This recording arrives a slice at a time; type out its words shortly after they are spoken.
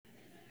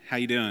How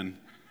you doing?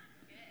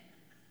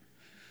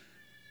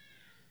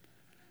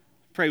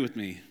 Pray with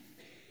me.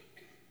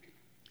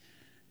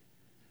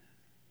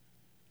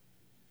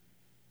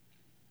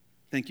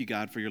 Thank you,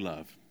 God, for your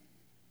love.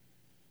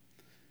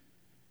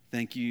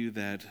 Thank you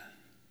that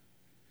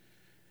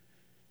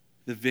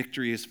the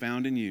victory is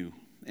found in you,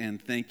 and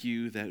thank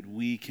you that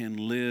we can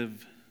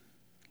live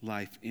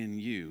life in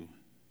you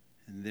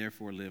and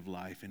therefore live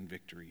life in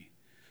victory.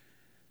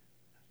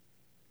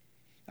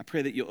 I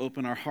pray that you'll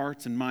open our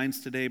hearts and minds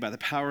today by the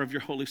power of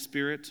your Holy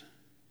Spirit.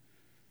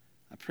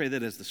 I pray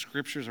that as the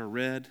scriptures are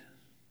read,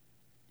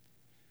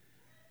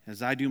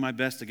 as I do my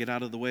best to get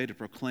out of the way to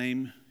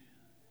proclaim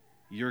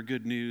your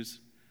good news,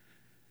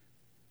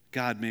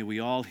 God, may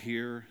we all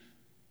hear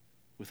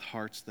with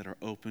hearts that are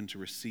open to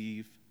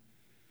receive,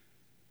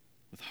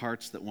 with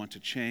hearts that want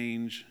to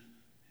change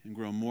and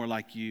grow more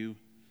like you.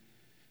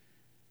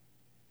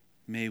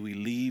 May we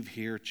leave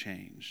here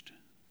changed.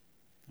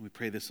 We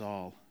pray this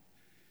all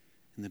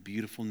in the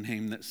beautiful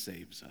name that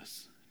saves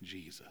us,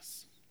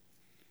 Jesus.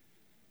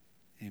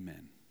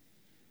 Amen.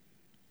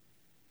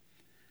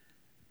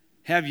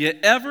 Have you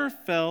ever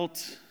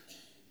felt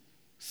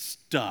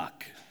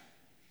stuck?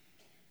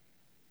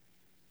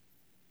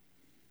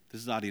 This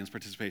is audience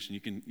participation.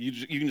 You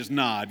can just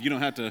nod. You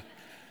don't have to.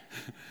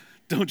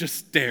 Don't just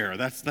stare.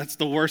 That's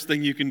the worst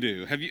thing you can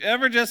do. Have you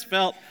ever just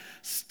felt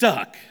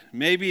stuck?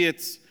 Maybe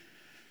it's,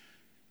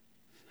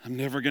 I'm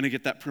never going to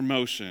get that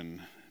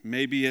promotion.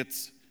 Maybe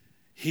it's,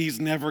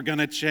 he's never going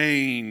to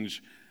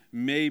change.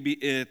 Maybe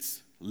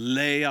it's,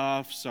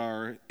 layoffs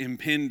are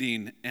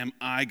impending. Am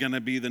I going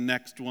to be the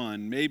next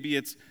one? Maybe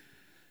it's,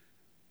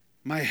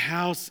 my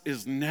house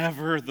is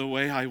never the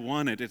way I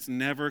want it. It's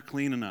never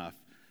clean enough.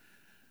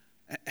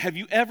 Have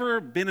you ever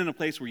been in a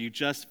place where you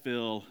just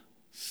feel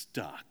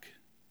stuck?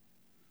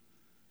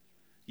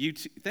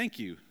 Thank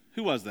you.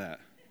 Who was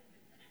that?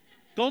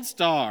 Gold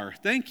Star.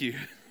 Thank you.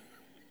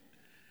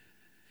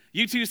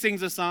 U2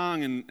 sings a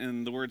song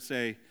and the words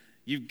say,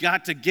 you've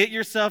got to get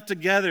yourself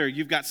together.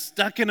 You've got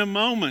stuck in a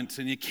moment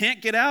and you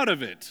can't get out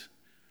of it.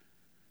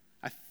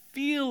 I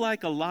feel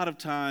like a lot of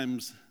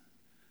times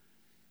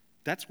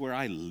that's where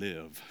I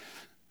live.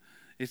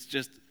 It's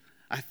just,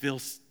 I feel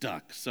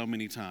stuck so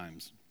many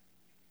times.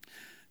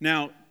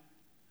 Now,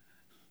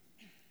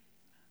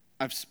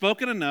 I've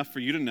spoken enough for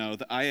you to know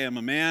that I am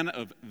a man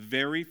of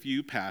very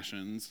few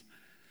passions,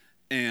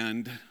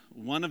 and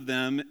one of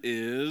them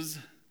is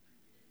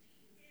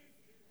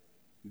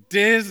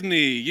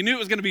Disney. You knew it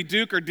was going to be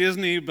Duke or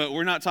Disney, but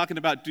we're not talking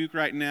about Duke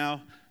right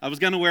now. I was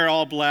going to wear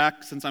all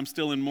black since I'm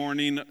still in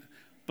mourning,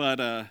 but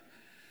I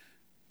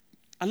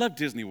love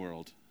Disney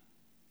World.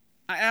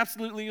 I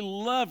absolutely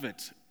love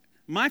it.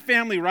 My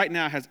family right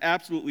now has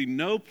absolutely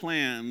no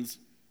plans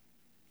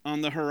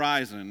on the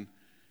horizon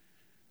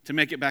to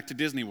make it back to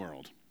Disney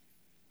World.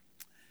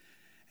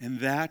 And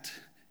that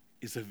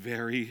is a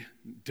very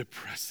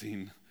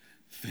depressing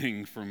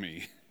thing for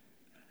me.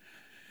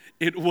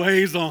 It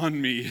weighs on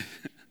me.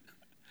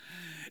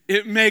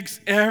 It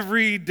makes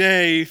every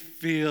day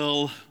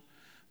feel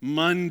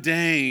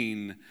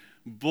mundane,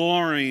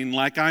 boring,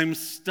 like I'm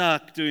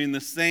stuck doing the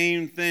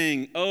same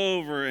thing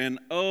over and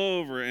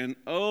over and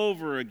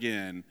over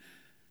again.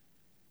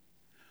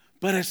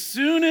 But as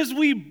soon as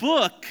we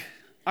book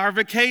our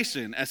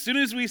vacation, as soon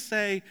as we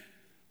say,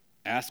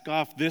 ask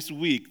off this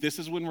week, this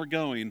is when we're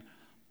going,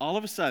 all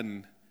of a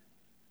sudden,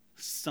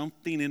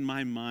 something in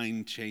my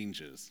mind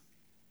changes.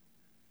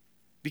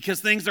 Because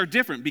things are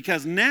different.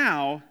 Because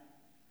now,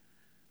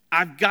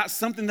 I've got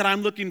something that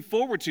I'm looking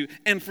forward to.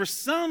 And for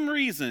some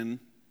reason,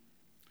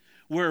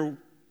 where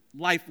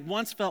life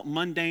once felt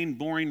mundane,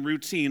 boring,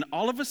 routine,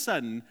 all of a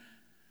sudden,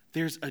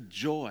 there's a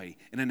joy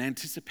and an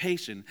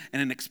anticipation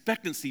and an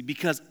expectancy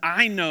because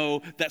I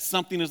know that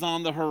something is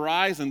on the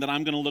horizon that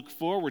I'm going to look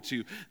forward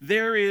to.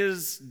 There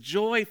is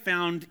joy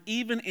found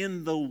even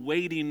in the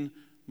waiting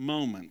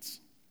moments.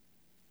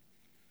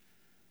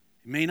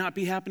 It may not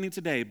be happening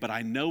today, but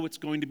I know it's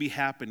going to be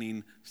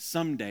happening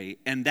someday,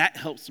 and that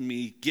helps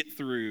me get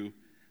through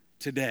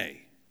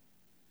today.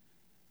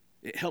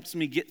 It helps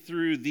me get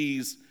through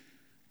these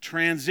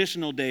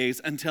transitional days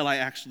until I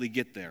actually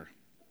get there.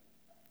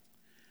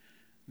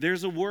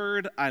 There's a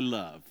word I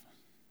love,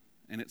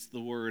 and it's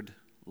the word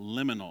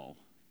liminal.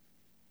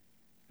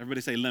 Everybody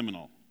say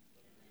liminal.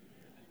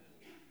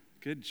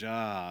 Good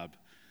job.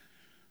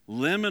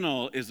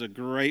 Liminal is a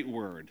great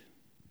word.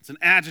 It's an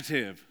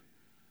adjective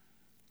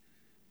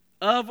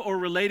of or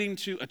relating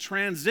to a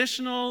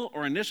transitional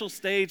or initial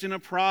stage in a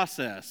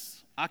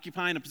process,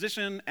 occupying a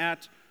position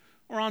at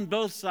or on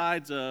both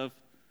sides of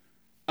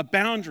a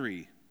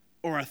boundary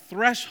or a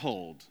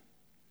threshold.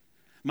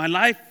 My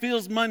life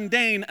feels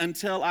mundane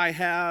until I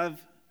have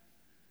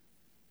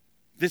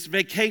this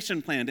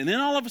vacation planned. And then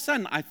all of a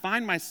sudden, I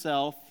find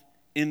myself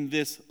in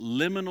this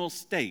liminal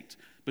state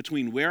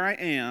between where I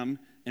am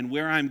and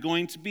where I'm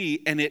going to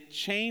be, and it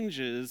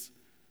changes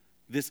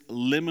this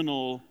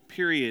liminal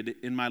period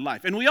in my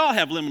life. And we all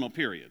have liminal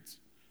periods.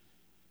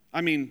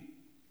 I mean,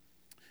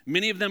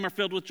 many of them are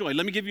filled with joy.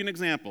 Let me give you an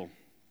example.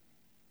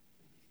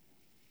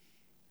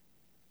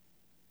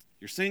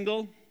 You're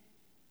single,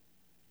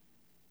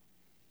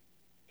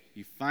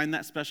 You find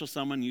that special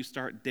someone, you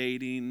start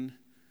dating,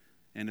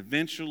 and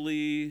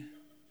eventually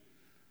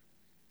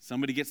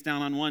somebody gets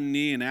down on one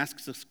knee and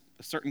asks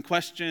a certain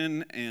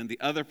question, and the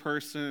other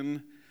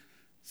person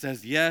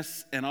says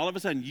yes, and all of a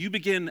sudden you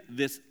begin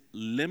this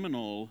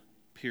liminal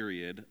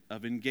period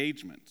of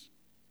engagement.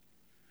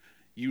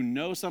 You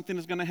know something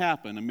is going to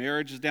happen. A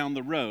marriage is down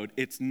the road.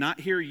 It's not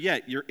here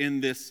yet. You're in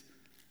this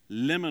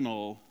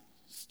liminal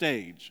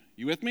stage.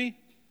 You with me?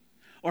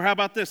 Or how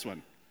about this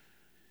one?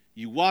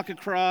 You walk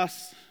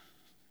across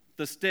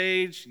the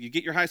stage, you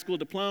get your high school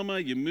diploma,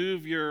 you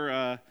move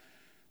your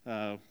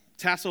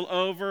tassel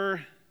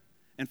over,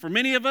 and for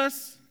many of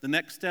us, the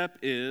next step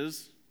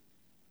is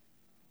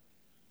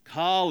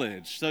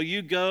college. So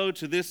you go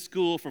to this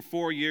school for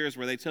 4 years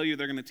where they tell you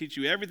they're going to teach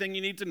you everything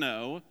you need to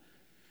know,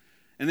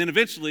 and then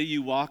eventually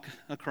you walk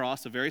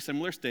across a very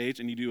similar stage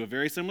and you do a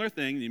very similar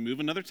thing, you move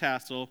another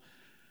tassel,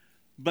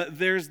 but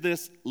there's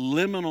this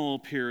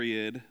liminal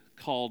period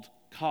called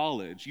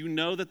college. You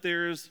know that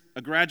there's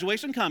a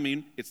graduation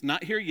coming. It's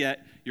not here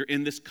yet. You're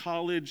in this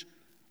college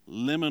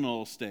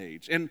liminal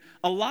stage. And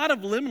a lot of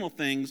liminal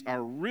things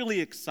are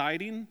really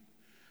exciting,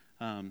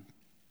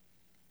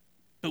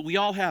 but we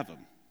all have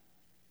them.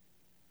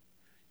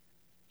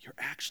 You're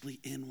actually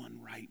in one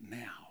right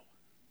now.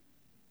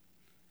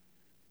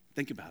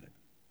 Think about it.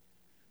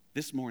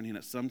 This morning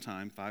at some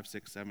time, 5,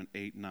 6, 7,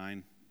 8,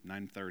 9,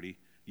 9:30,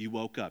 you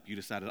woke up. You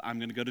decided, I'm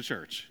going to go to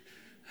church.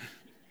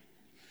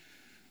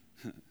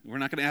 We're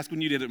not going to ask when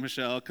you did it,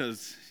 Michelle,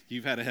 because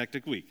you've had a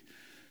hectic week.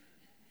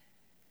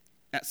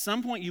 At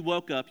some point you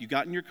woke up, you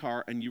got in your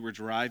car, and you were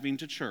driving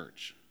to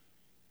church.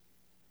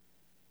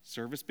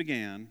 Service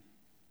began.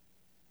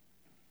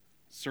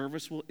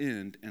 Service will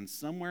end, and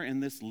somewhere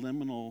in this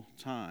liminal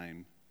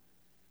time,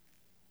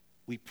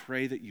 we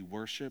pray that you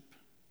worship,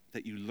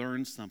 that you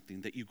learn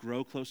something, that you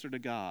grow closer to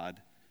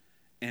God,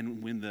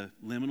 and when the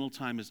liminal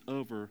time is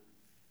over,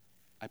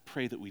 I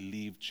pray that we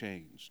leave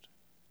changed.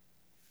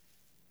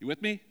 You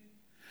with me?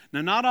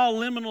 Now, not all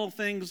liminal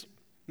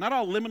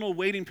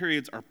waiting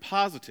periods are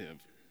positive.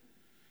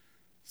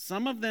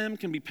 Some of them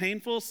can be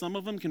painful, some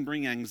of them can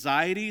bring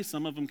anxiety,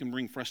 some of them can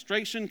bring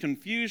frustration,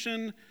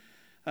 confusion.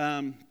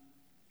 I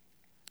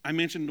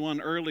mentioned one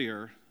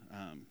earlier.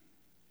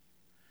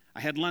 I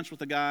had lunch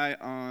with a guy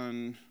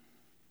on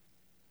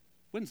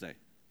Wednesday.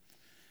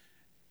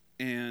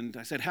 And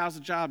I said, how's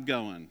the job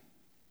going?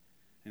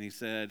 And he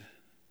said,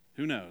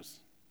 who knows?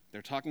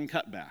 They're talking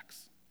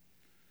cutbacks.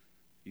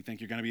 You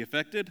think you're going to be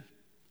affected?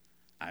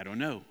 I don't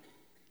know.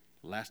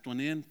 Last one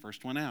in,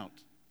 first one out.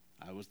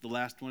 I was the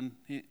last one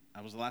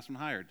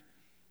hired.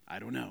 I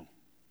don't know.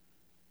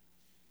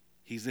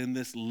 He's in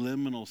this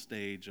liminal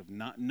stage of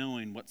not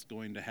knowing what's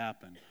going to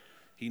happen.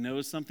 He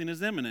knows something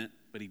is imminent,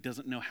 but he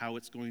doesn't know how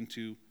it's going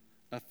to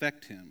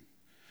affect him.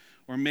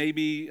 Or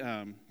maybe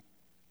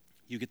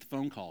you get the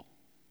phone call.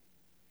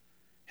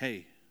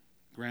 Hey,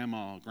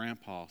 Grandma,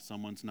 Grandpa,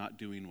 someone's not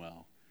doing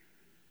well.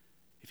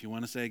 If you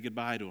want to say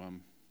goodbye to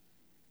them,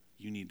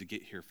 you need to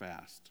get here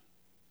fast.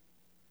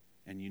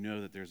 And you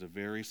know that there's a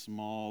very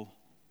small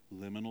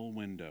liminal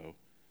window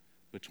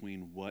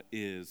between what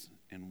is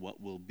and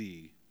what will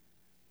be.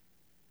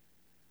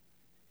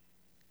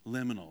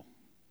 Liminal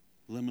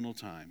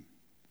time.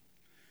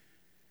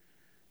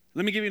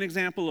 Let me give you an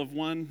example of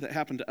one that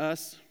happened to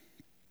us.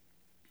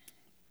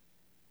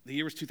 The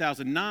year was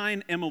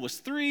 2009. Emma was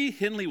 3.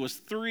 Henley was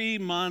 3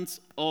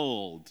 months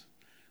old.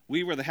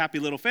 We were the happy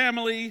little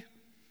family,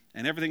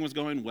 and everything was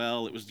going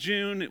well. It was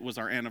June. It was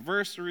our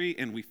anniversary,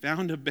 and we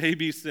found a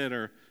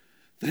babysitter.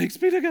 Thanks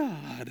be to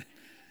God.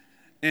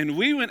 And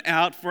we went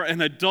out for an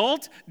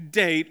adult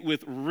date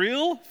with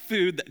real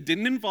food that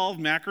didn't involve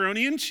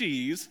macaroni and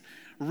cheese,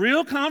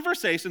 real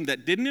conversation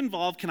that didn't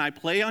involve, can I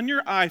play on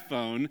your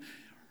iPhone?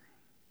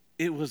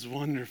 It was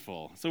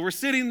wonderful. So we're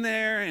sitting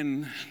there,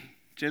 and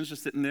Jen's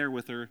just sitting there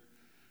with her,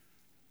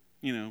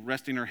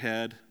 resting her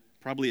head,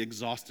 probably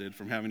exhausted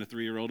from having a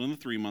 3-year-old and a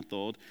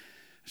 3-month-old.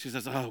 She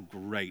says, oh,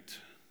 great.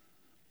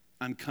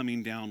 I'm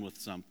coming down with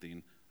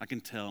something. I can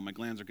tell my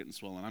glands are getting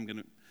swollen.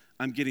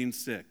 I'm getting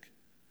sick.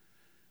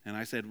 And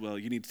I said, well,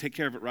 you need to take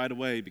care of it right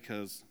away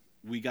because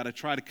we got to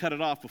try to cut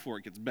it off before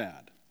it gets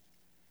bad.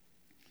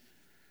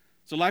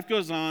 So life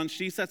goes on.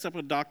 She sets up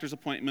a doctor's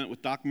appointment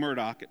with Doc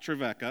Murdoch at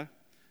Trevecca.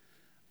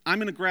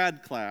 I'm in a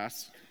grad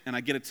class, and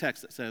I get a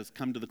text that says,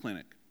 come to the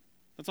clinic.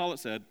 That's all it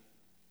said.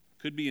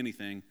 Could be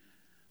anything.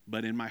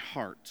 But in my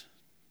heart,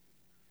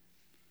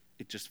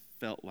 it just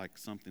felt like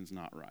something's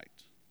not right.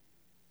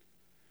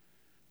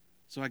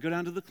 So I go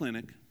down to the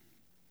clinic,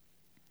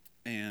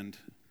 and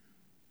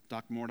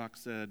Doc Murdoch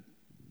said,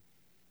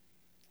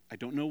 I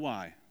don't know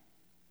why,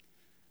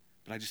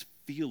 but I just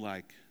feel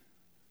like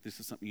this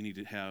is something you need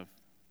to have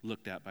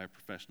looked at by a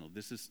professional.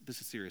 This is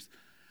serious.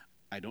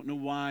 I don't know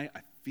why.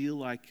 I feel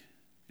like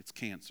it's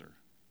cancer.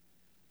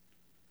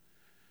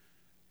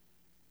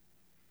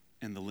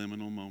 And the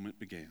liminal moment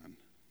began.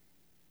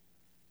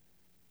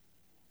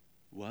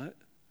 What?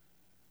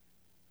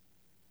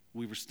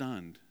 We were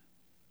stunned.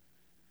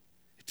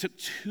 It took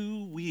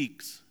 2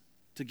 weeks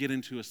to get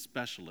into a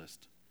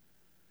specialist.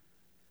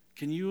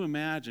 Can you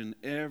imagine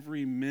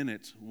every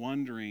minute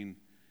wondering,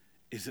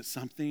 is it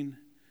something?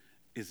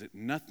 Is it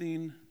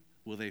nothing?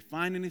 Will they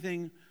find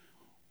anything?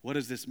 What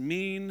does this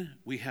mean?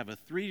 We have a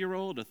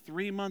 3-year-old, a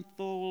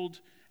 3-month-old.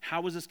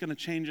 How is this going to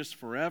change us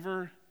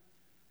forever?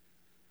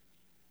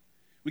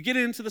 We get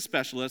into the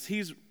specialist.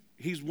 He's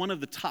one of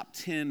the top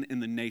 10 in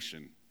the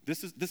nation.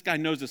 This guy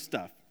knows his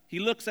stuff. He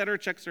looks at her,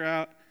 checks her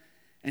out,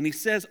 and he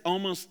says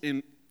almost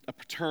in a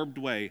perturbed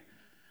way,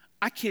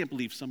 I can't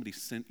believe somebody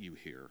sent you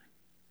here.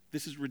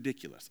 This is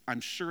ridiculous.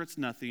 I'm sure it's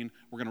nothing.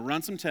 We're going to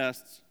run some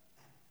tests,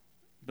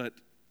 but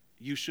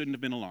you shouldn't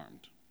have been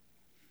alarmed.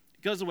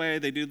 He goes away,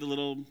 they do the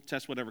little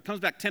test, whatever.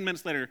 Comes back 10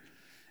 minutes later,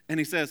 and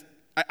he says,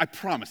 I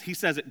promise, he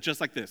says it just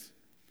like this.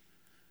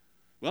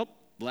 Well,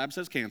 the lab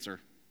says cancer.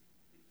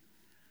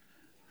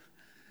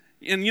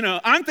 And,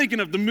 I'm thinking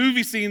of the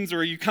movie scenes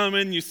where you come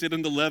in, you sit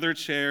in the leather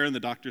chair, and the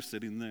doctor's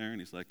sitting there,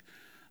 and he's like,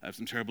 I have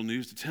some terrible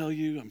news to tell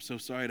you. I'm so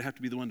sorry to have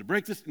to be the one to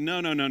break this.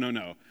 No.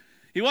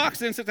 He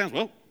walks in, sits down,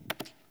 well,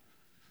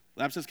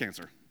 lab says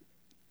cancer.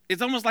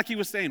 It's almost like he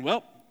was saying,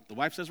 well, the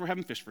wife says we're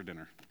having fish for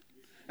dinner.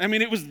 I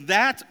mean, it was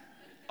that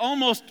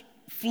almost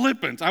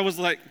flippant. I was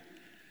like,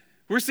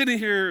 we're sitting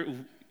here,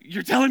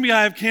 you're telling me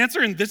I have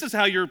cancer, and this is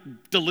how you're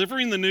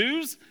delivering the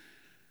news?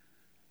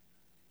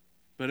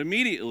 But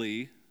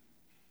immediately,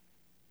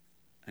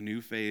 a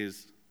new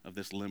phase of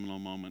this liminal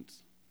moment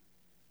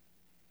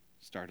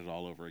started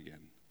all over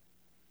again,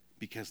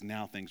 because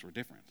now things were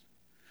different.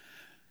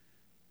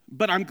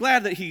 But I'm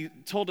glad that he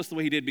told us the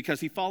way he did,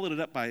 because he followed it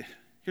up by,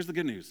 here's the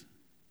good news,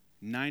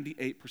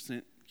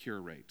 98%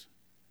 cure rate.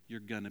 You're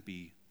going to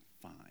be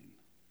fine.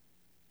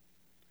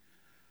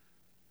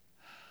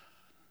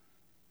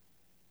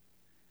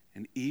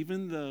 And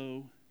even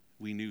though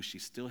we knew she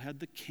still had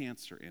the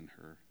cancer in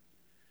her,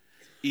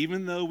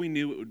 even though we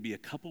knew it would be a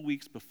couple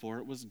weeks before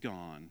it was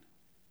gone,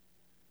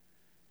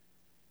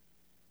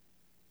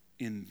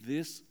 in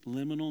this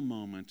liminal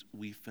moment,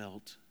 we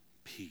felt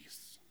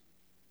peace.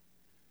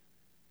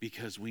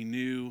 Because we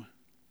knew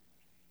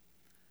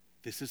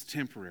this is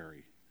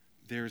temporary.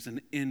 There's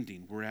an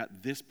ending. We're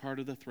at this part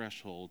of the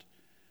threshold,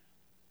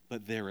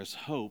 but there is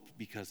hope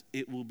because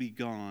it will be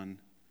gone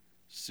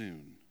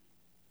soon.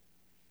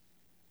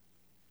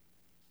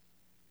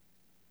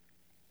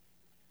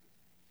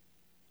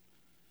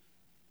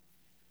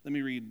 Let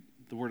me read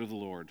the word of the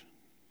Lord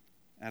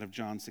out of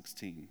John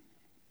 16.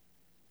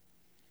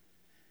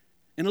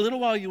 In a little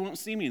while you won't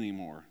see me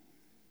anymore,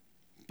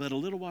 but a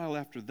little while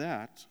after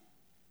that,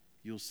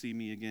 you'll see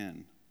me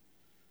again.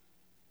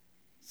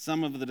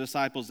 Some of the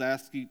disciples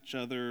ask each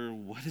other,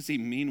 what does he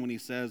mean when he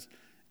says,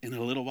 in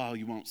a little while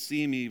you won't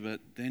see me, but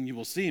then you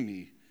will see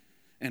me,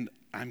 and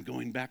I'm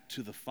going back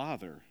to the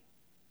Father?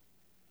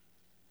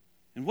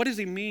 And what does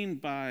he mean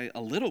by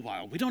a little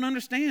while? We don't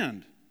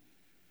understand.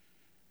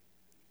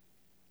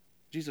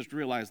 Jesus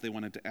realized they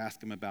wanted to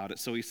ask him about it,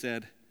 so he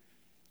said,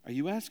 are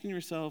you asking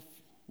yourself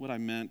what I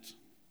meant?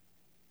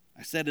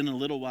 I said, in a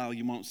little while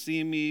you won't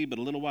see me, but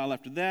a little while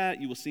after that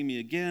you will see me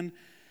again.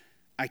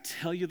 I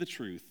tell you the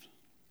truth.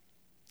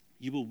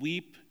 You will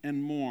weep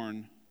and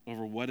mourn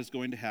over what is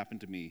going to happen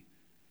to me,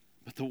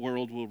 but the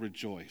world will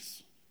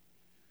rejoice.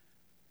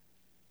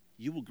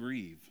 You will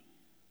grieve,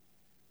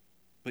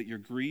 but your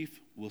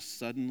grief will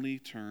suddenly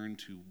turn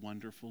to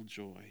wonderful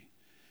joy.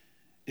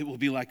 It will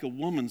be like a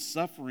woman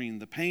suffering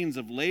the pains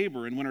of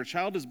labor, and when her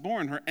child is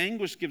born, her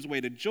anguish gives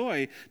way to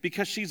joy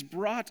because she's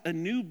brought a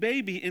new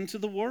baby into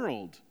the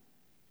world.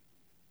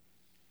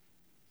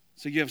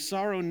 So you have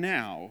sorrow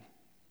now,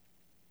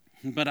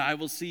 but I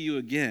will see you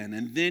again,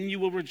 and then you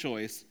will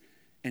rejoice,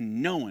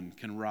 and no one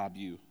can rob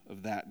you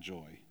of that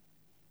joy.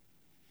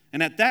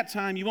 And at that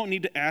time, you won't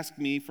need to ask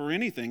me for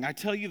anything. I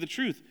tell you the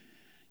truth.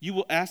 You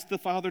will ask the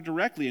Father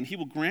directly, and he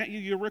will grant you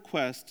your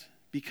request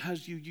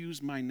because you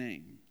use my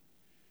name.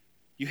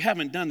 You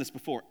haven't done this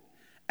before.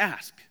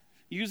 Ask,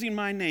 using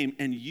my name,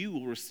 and you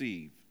will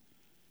receive,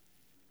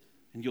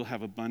 and you'll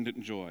have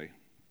abundant joy.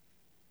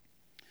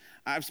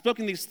 I've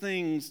spoken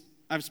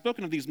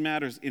of these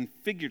matters in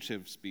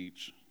figurative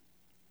speech,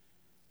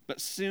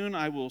 but soon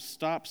I will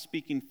stop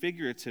speaking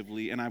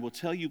figuratively, and I will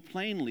tell you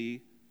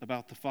plainly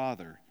about the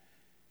Father.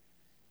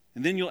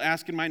 And then you'll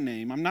ask in my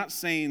name. I'm not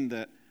saying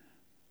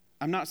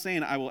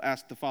I will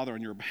ask the Father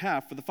on your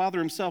behalf, for the Father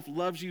himself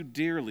loves you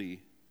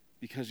dearly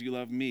because you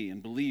love me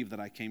and believe that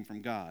I came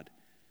from God.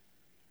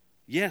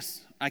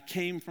 Yes, I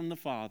came from the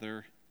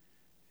Father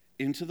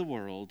into the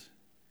world,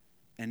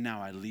 and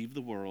now I leave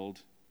the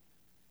world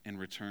and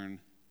return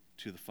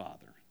to the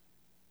Father.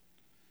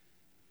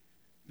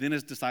 Then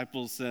his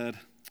disciples said,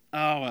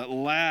 oh, at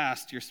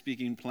last you're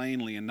speaking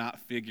plainly and not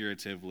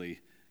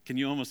figuratively. Can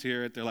you almost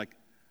hear it? They're like,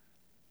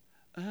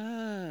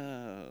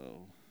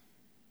 oh.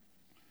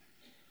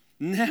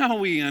 Now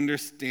we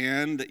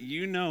understand that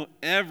you know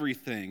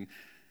everything.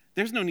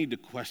 There's no need to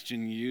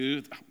question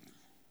you.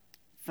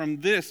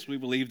 From this, we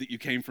believe that you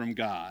came from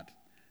God.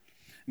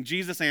 And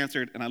Jesus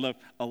answered, and I love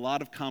a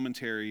lot of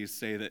commentaries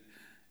say that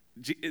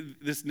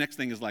this next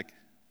thing is like,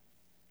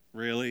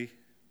 really?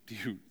 Do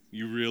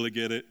you really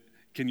get it?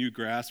 Can you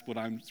grasp what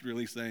I'm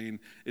really saying?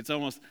 It's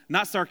almost,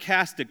 not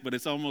sarcastic, but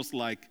it's almost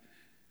like,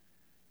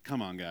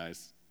 come on,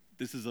 guys.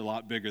 This is a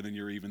lot bigger than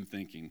you're even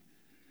thinking.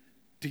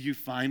 Do you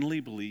finally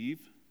believe?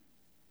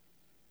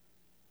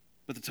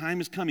 But the time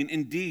is coming.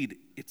 Indeed,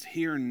 it's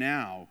here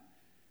now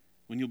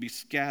when you'll be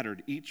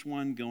scattered, each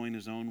one going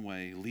his own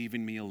way,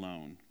 leaving me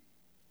alone.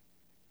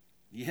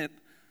 Yet,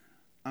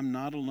 I'm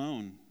not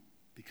alone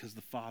because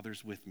the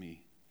Father's with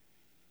me.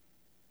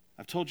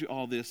 I've told you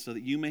all this so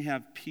that you may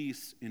have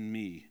peace in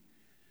me.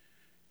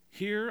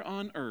 Here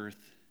on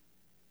earth,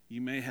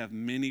 you may have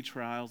many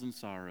trials and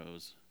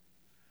sorrows,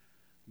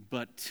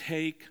 but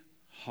take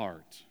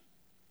heart,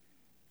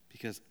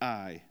 because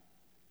I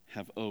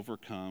have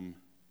overcome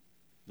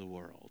the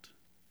world.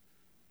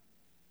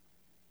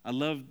 I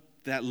love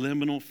that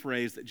liminal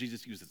phrase that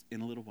Jesus uses,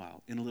 in a little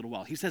while, in a little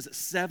while. He says it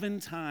 7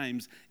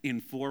 times in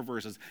 4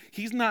 verses.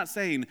 He's not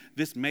saying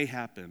this may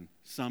happen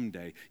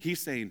someday. He's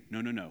saying,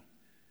 no.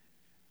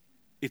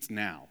 It's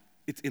now.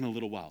 It's in a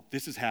little while.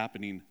 This is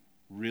happening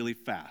really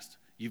fast.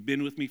 You've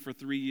been with me for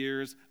 3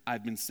 years.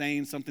 I've been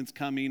saying something's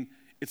coming.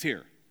 It's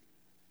here.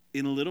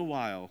 In a little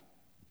while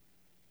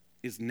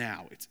is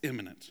now. It's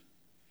imminent.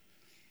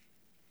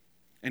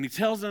 And he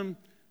tells them,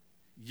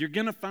 you're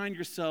going to find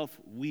yourself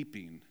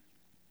weeping.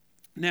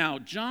 Now,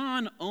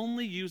 John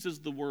only uses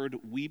the word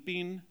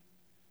weeping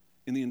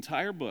in the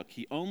entire book.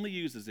 He only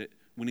uses it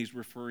when he's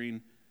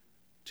referring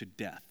to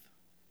death,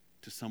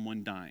 to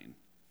someone dying.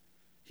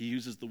 He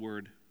uses the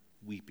word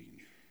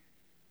weeping.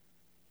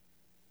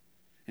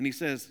 And he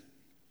says,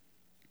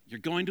 you're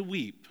going to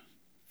weep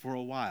for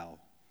a while,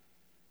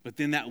 but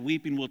then that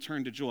weeping will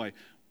turn to joy.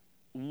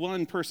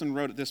 One person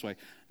wrote it this way: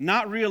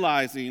 not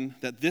realizing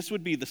that this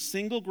would be the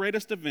single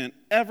greatest event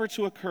ever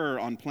to occur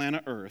on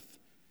planet Earth,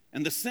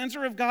 and the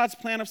center of God's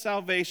plan of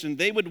salvation,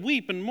 they would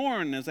weep and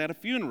mourn as at a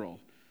funeral.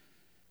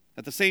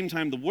 At the same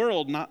time, the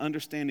world, not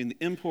understanding the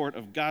import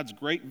of God's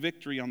great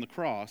victory on the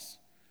cross,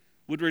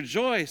 would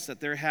rejoice at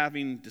their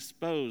having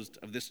disposed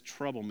of this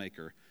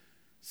troublemaker,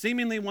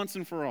 seemingly once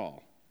and for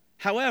all.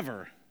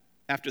 However,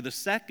 after the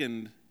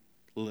second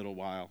little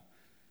while,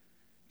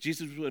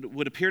 Jesus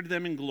would appear to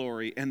them in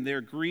glory, and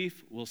their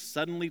grief will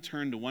suddenly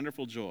turn to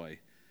wonderful joy.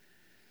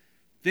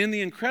 Then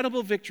the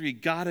incredible victory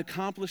God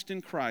accomplished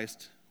in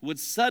Christ would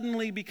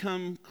suddenly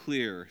become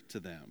clear to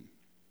them.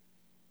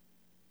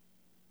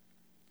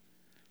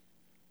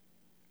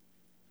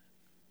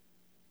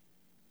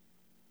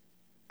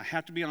 I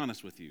have to be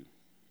honest with you.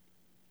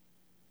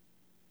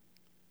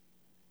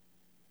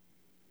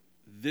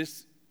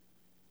 This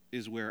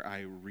is where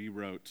I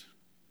rewrote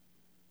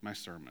my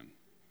sermon.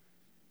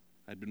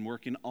 I'd been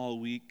working all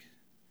week,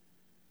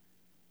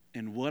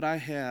 and what I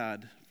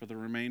had for the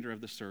remainder of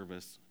the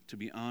service, to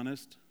be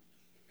honest,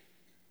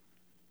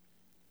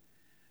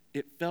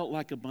 it felt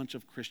like a bunch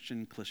of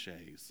Christian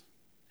cliches.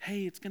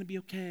 Hey, it's going to be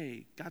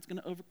okay. God's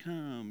going to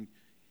overcome.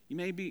 You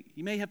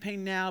may have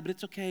pain now, but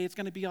it's okay. It's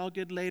going to be all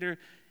good later.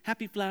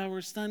 Happy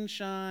flowers,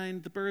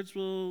 sunshine, the birds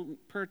will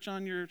perch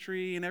on your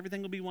tree, and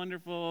everything will be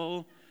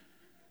wonderful.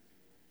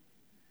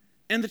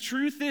 And the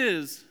truth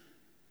is,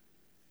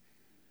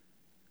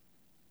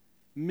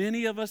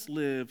 many of us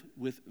live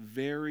with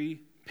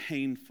very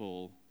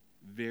painful,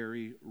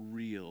 very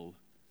real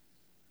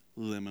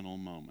liminal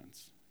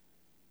moments.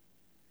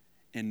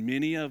 And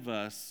many of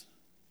us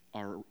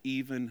are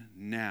even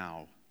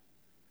now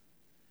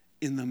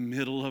in the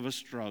middle of a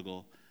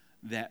struggle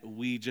that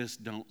we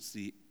just don't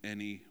see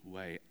any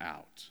way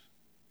out.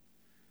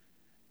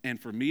 And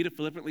for me to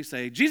flippantly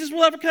say, Jesus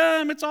will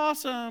overcome, it's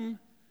awesome,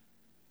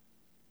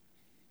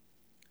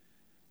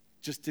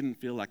 just didn't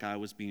feel like I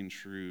was being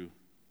true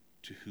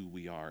to who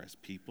we are as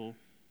people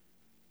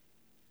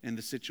and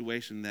the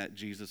situation that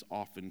Jesus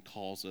often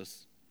calls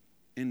us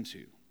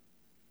into.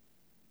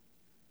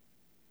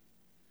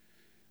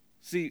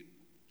 See,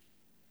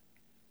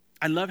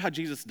 I love how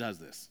Jesus does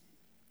this.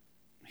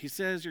 He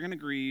says you're going to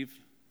grieve,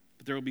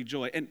 but there will be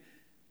joy. And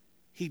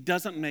he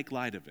doesn't make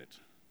light of it.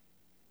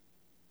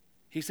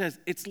 He says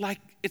it's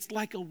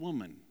like a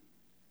woman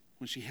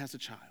when she has a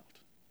child.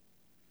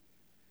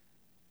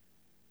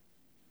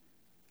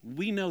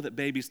 We know that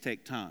babies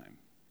take time.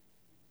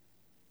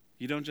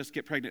 You don't just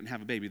get pregnant and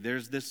have a baby.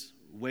 There's this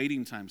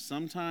waiting time.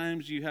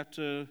 Sometimes you have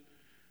to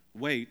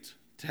wait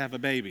to have a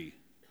baby.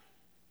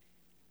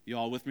 You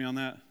all with me on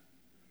that?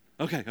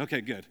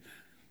 Okay, good.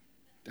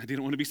 I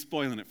didn't want to be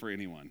spoiling it for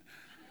anyone.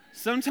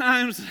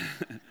 Sometimes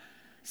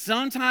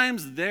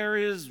there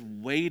is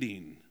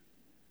waiting,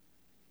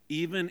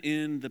 even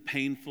in the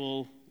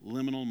painful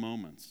liminal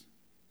moments.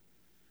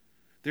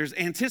 There's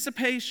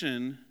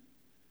anticipation,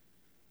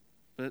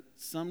 but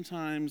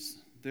sometimes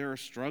there are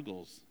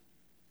struggles.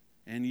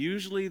 And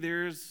usually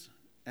there's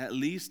at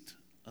least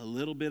a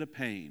little bit of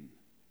pain.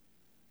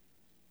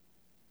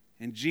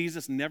 And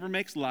Jesus never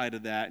makes light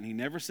of that, and he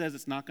never says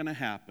it's not going to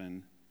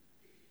happen.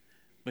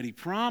 But he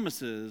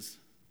promises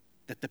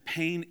that the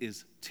pain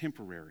is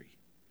temporary,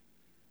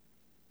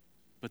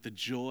 but the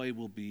joy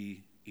will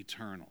be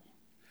eternal.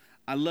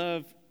 I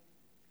love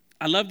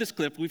this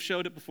clip. We've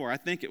showed it before. I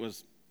think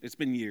it's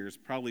been years,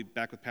 probably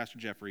back with Pastor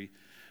Jeffrey.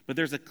 But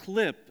there's a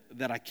clip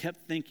that I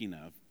kept thinking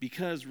of,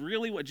 because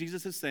really what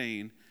Jesus is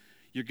saying,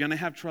 you're going to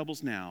have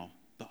troubles now,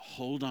 but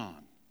hold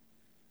on.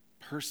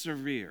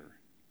 Persevere.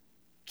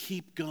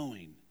 Keep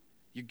going.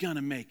 You're going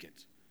to make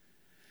it.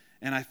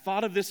 And I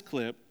thought of this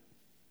clip.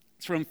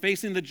 It's from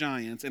Facing the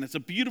Giants, and it's a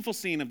beautiful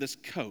scene of this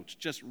coach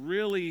just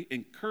really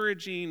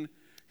encouraging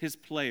his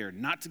player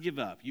not to give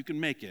up. You can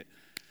make it.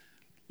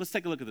 Let's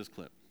take a look at this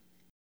clip.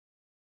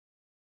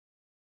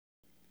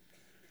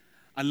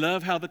 I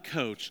love how the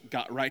coach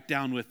got right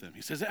down with him.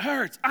 He says, it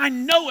hurts. I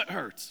know it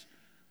hurts,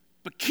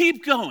 but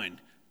keep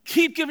going.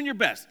 Keep giving your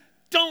best.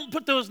 Don't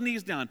put those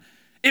knees down.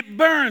 It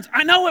burns.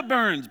 I know it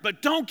burns,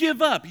 but don't give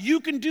up.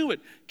 You can do it.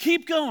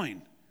 Keep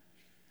going.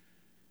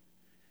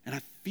 And I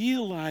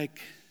feel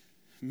like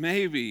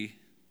maybe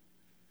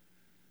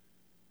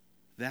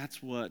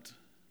that's what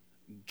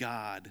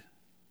God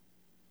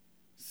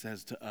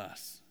says to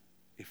us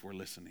if we're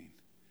listening.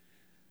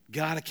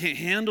 God, I can't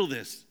handle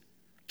this.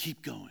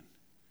 Keep going.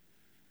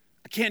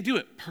 I can't do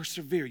it.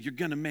 Persevere. You're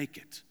going to make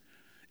it.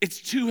 It's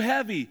too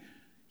heavy.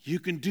 You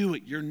can do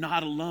it. You're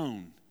not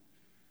alone.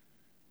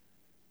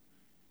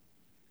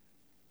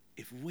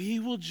 If we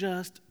will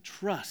just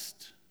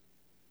trust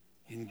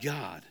in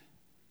God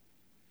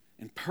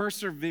and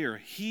persevere,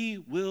 He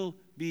will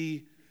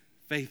be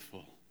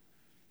faithful.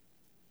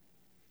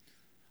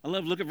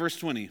 Look at verse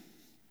 20.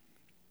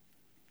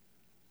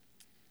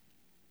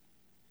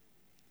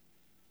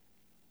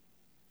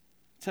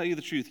 Tell you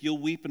the truth, you'll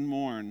weep and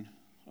mourn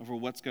over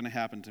what's going to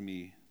happen to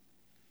me,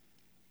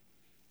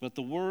 but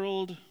the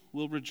world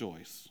will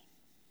rejoice.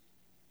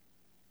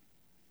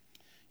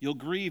 You'll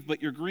grieve, but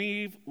your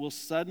grief will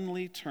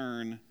suddenly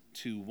turn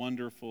to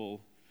wonderful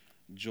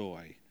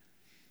joy.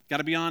 Got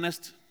to be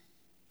honest,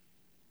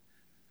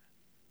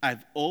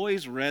 I've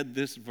always read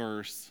this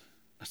verse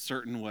a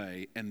certain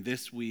way, and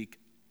this week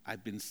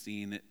I've been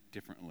seeing it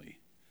differently.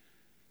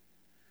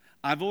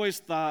 I've always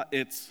thought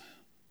it's,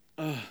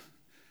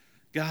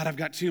 God, I've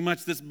got too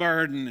much this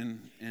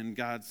burden, and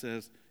God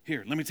says,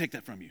 here, let me take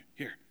that from you.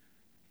 Here,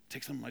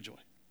 take some of my joy.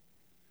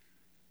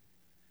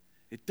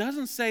 It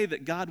doesn't say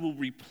that God will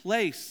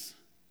replace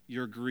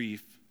your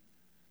grief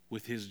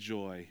with His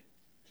joy.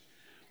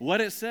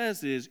 What it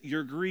says is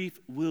your grief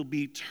will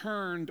be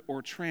turned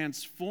or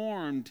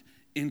transformed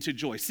into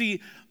joy.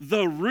 See,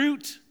 the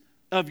root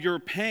of your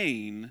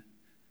pain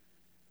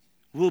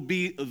will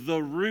be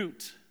the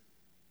root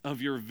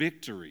of your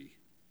victory.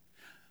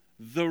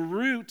 The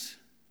root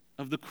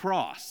of the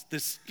cross,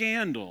 this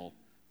scandal,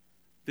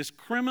 this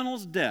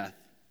criminal's death,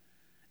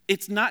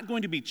 it's not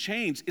going to be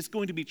changed. It's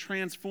going to be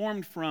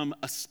transformed from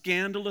a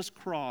scandalous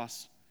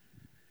cross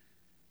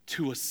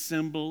to a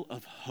symbol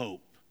of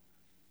hope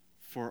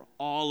for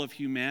all of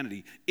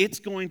humanity. It's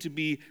going to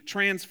be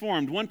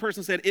transformed. One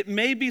person said, it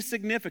may be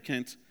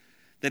significant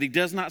that he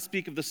does not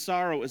speak of the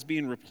sorrow as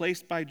being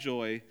replaced by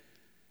joy,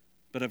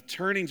 but of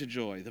turning to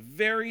joy. The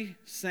very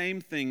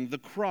same thing, the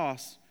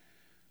cross,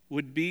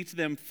 would be to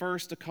them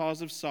first a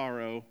cause of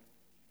sorrow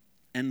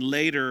and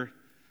later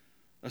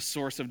a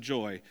source of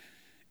joy.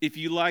 If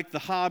you like The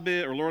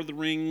Hobbit or Lord of the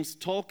Rings,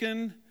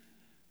 Tolkien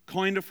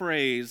coined a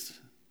phrase,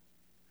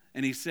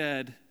 and he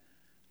said,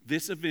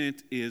 this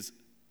event is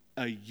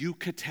a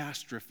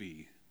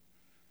eucatastrophe.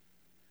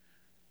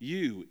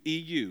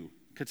 EU,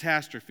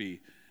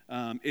 catastrophe.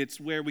 It's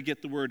where we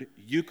get the word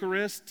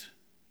Eucharist,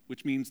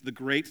 which means the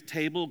great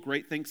table,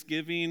 great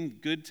Thanksgiving,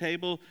 good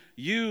table.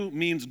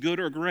 Means good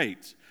or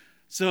great.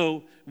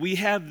 So we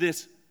have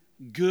this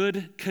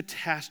good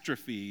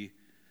catastrophe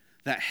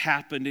that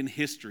happened in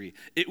history.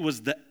 It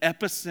was the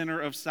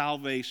epicenter of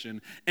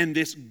salvation. And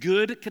this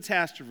good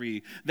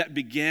catastrophe that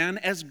began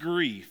as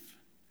grief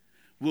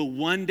will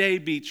one day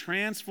be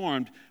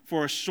transformed.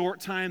 For a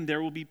short time,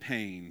 there will be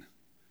pain.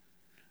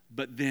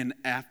 But then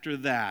after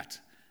that,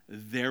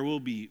 there will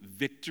be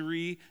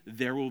victory,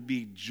 there will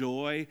be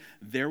joy,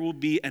 there will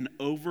be an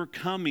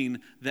overcoming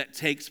that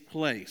takes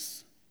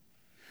place.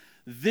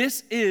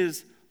 This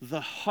is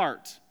the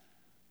heart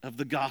of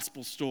the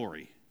gospel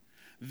story.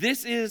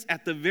 This is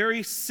at the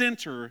very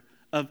center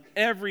of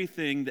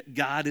everything that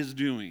God is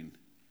doing.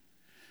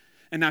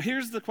 And now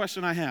here's the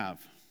question I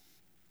have.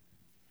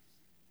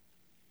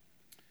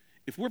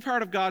 If we're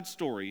part of God's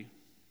story,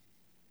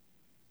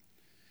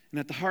 and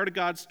at the heart of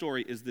God's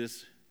story is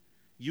this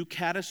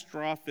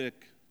eucatastrophic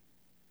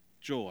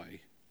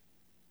joy,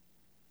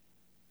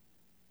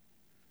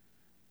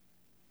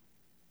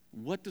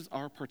 what does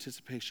our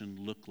participation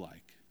look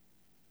like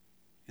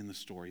in the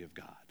story of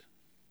God?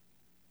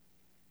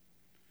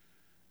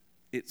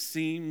 It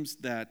seems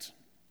that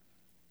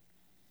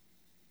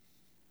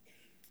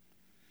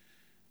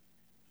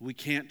we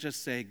can't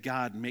just say,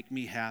 God, make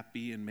me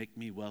happy and make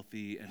me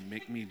wealthy and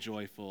make me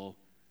joyful,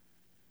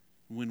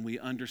 when we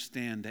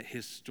understand that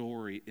His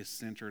story is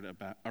centered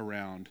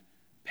around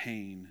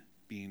pain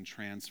being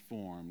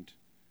transformed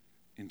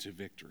into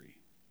victory.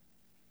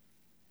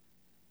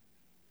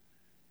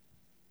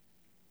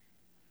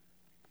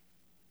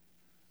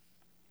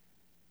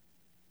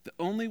 The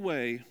only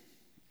way,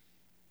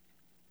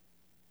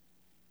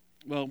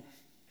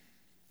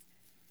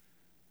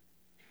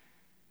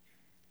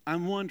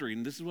 I'm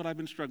wondering, this is what I've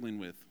been struggling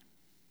with.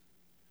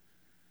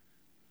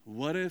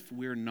 What if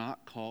we're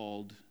not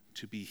called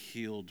to be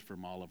healed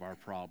from all of our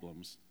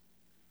problems?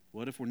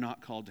 What if we're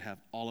not called to have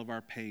all of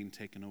our pain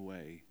taken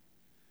away?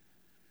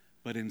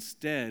 But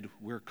instead,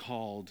 we're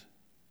called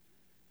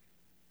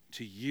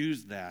to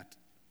use that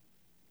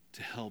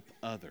to help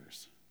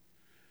others.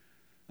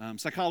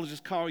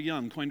 Psychologist Carl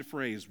Jung coined a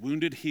phrase,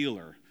 wounded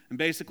healer. And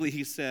basically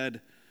he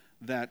said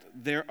that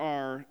there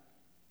are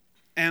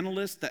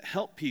analysts that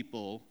help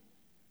people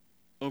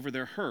over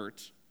their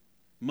hurt,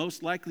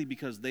 most likely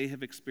because they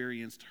have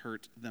experienced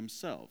hurt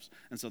themselves.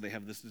 And so they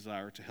have this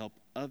desire to help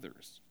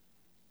others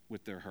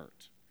with their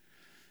hurt.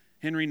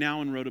 Henry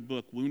Nouwen wrote a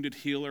book, Wounded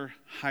Healer.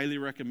 Highly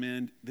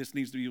recommend. This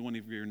needs to be one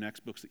of your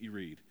next books that you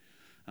read.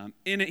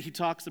 In it, he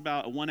talks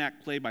about a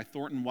one-act play by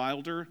Thornton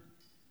Wilder.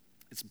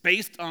 It's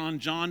based on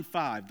John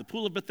 5, the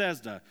Pool of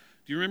Bethesda.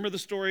 Do you remember the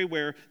story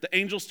where the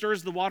angel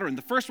stirs the water and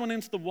the first one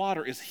into the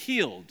water is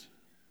healed?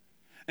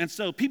 And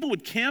so people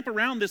would camp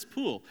around this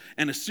pool,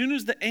 and as soon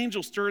as the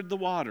angel stirred the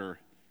water,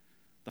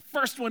 the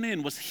first one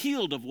in was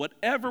healed of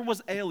whatever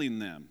was ailing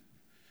them.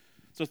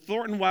 So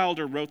Thornton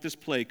Wilder wrote this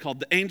play called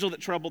The Angel That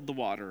Troubled the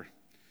Water.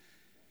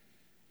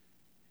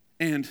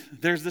 And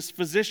there's this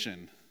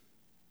physician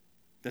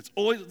that's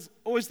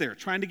always there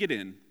trying to get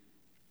in,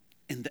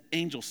 and the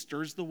angel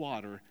stirs the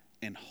water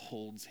and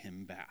holds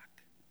him back.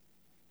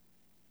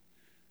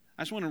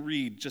 I just want to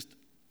read just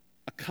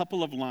a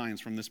couple of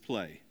lines from this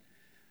play.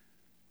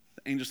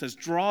 The angel says,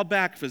 "Draw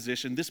back,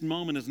 physician, this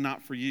moment is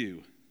not for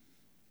you.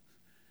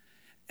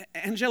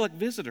 Angelic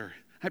visitor,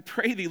 I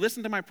pray thee,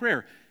 listen to my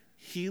prayer.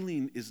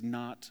 Healing is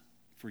not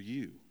for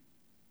you."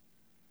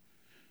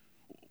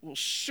 Well,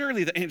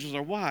 surely the angels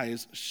are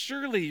wise.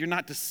 Surely you're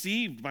not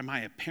deceived by my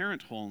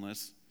apparent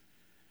wholeness.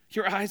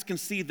 Your eyes can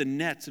see the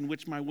nets in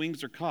which my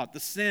wings are caught, the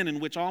sin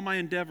in which all my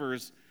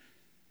endeavors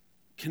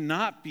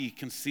cannot be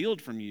concealed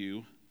from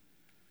you.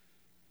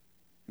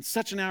 In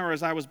such an hour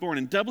as I was born,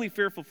 and doubly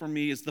fearful for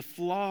me is the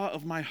flaw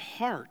of my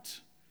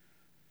heart.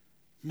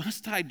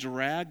 Must I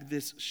drag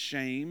this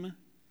shame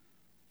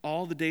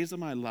all the days of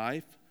my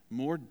life,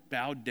 more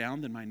bowed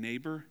down than my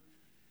neighbor?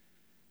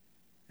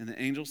 And the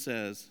angel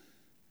says,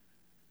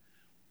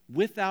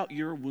 without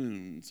your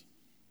wounds,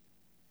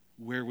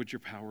 where would your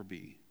power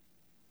be?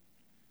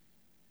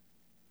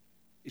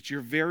 It's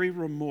your very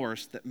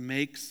remorse that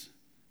makes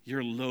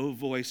your low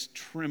voice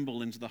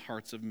tremble into the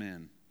hearts of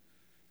men.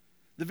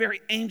 The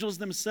very angels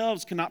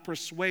themselves cannot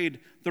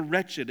persuade the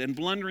wretched and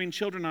blundering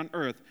children on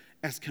earth,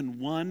 as can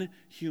one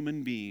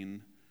human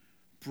being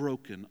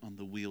broken on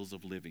the wheels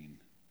of living.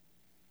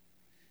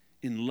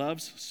 In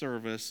love's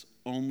service,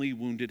 only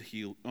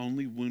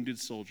wounded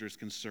soldiers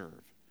can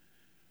serve.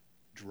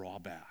 Draw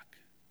back.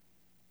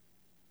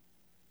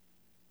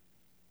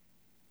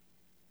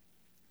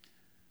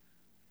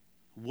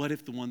 What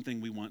if the one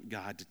thing we want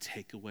God to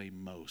take away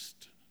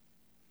most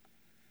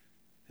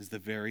is the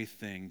very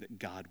thing that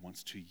God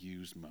wants to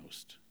use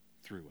most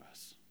through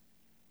us?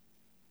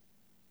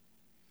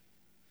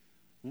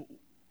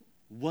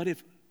 What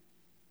if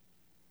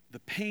the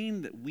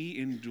pain that we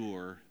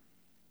endure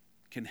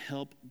can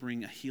help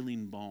bring a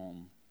healing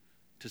balm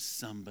to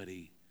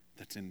somebody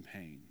that's in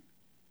pain?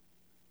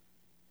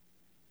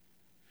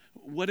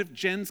 What if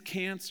Jen's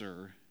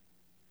cancer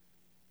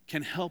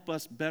can help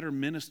us better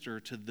minister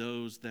to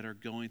those that are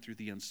going through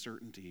the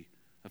uncertainty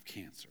of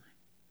cancer?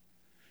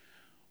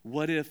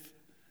 What if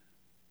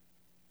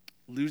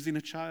losing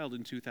a child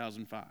in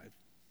 2005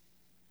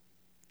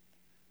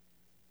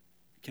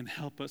 can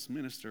help us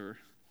minister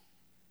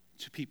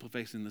to people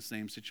facing the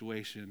same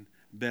situation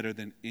better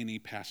than any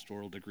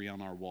pastoral degree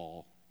on our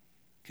wall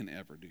can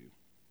ever do?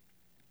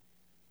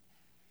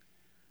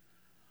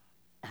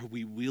 Are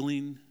we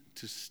willing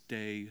to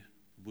stay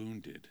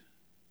wounded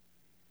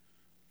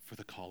for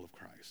the call of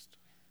Christ?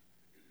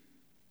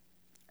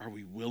 Are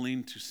we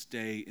willing to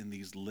stay in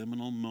these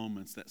liminal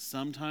moments that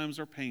sometimes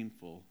are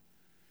painful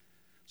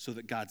so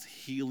that God's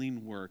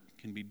healing work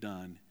can be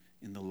done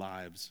in the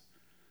lives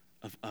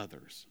of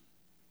others?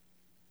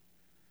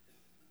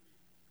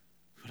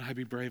 Would I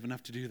be brave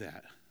enough to do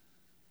that?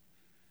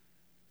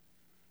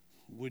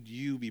 Would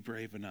you be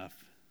brave enough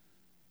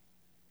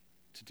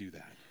to do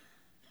that?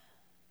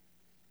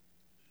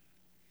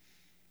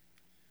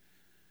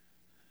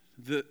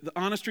 The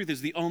honest truth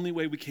is the only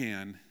way we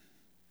can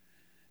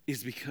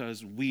is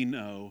because we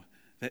know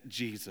that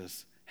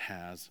Jesus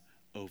has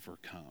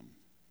overcome.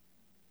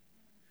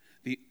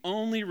 The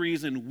only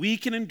reason we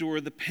can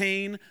endure the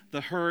pain,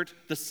 the hurt,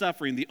 the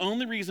suffering, the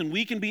only reason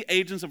we can be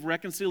agents of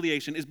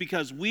reconciliation is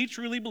because we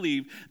truly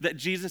believe that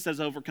Jesus has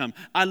overcome.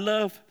 I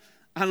love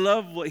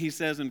what he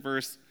says in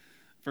verse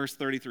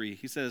 33.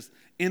 He says,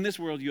 in this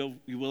world you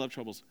will have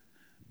troubles,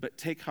 but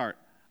take heart,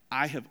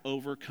 I have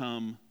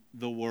overcome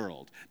the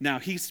world. Now,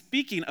 he's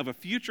speaking of a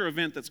future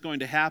event that's going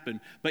to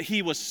happen, but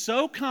he was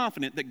so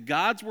confident that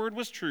God's word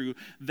was true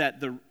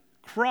that the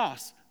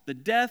cross, the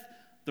death,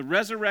 the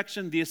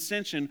resurrection, the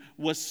ascension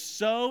was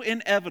so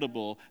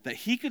inevitable that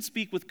he could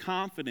speak with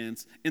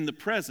confidence in the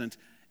present.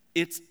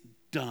 It's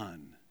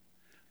done.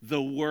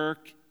 The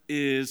work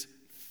is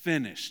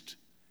finished.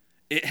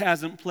 It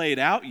hasn't played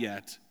out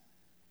yet,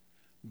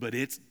 but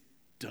it's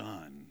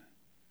done.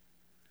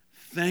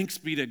 Thanks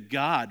be to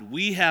God.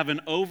 We have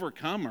an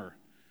overcomer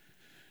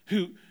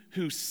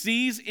who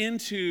sees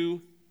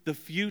into the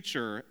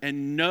future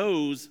and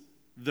knows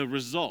the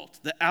result,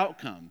 the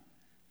outcome.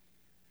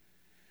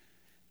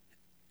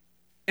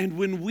 And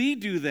when we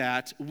do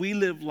that, we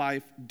live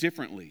life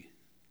differently.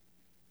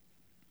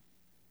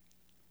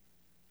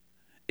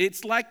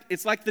 It's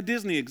like the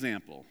Disney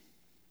example.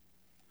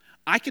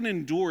 I can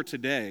endure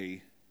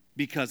today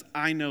because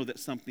I know that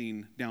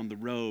something down the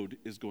road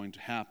is going to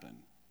happen.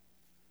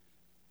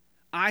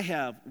 I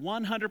have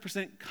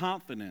 100%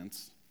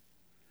 confidence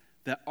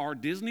that our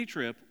Disney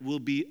trip will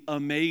be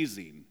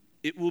amazing.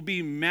 It will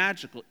be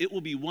magical. It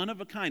will be one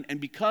of a kind. And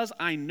because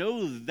I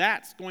know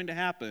that's going to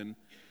happen,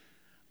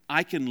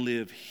 I can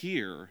live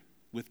here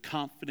with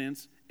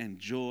confidence and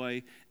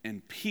joy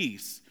and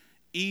peace,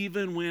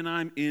 even when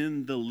I'm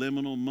in the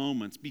liminal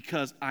moments,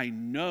 because I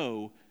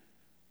know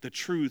the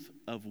truth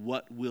of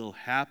what will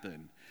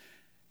happen.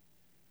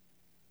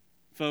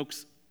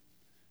 Folks,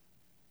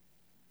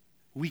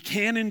 we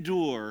can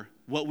endure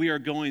what we are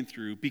going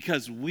through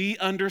because we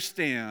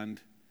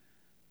understand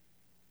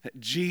that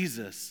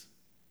Jesus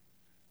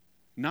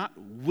not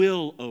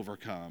will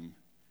overcome,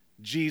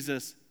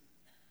 Jesus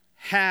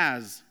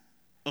has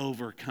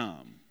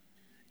overcome.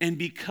 And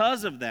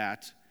because of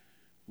that,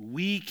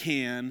 we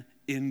can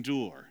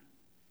endure.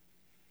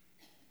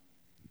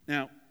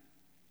 Now,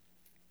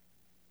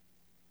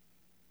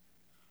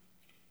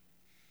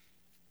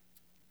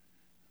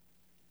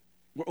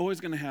 we're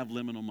always going to have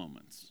liminal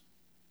moments.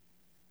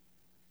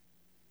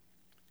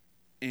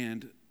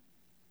 And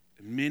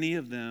many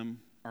of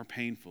them are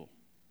painful.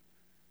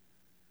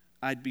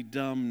 I'd be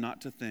dumb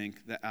not to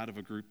think that out of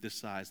a group this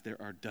size, there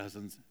are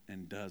dozens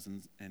and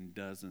dozens and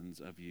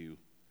dozens of you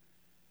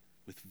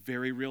with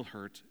very real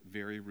hurt,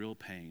 very real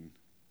pain.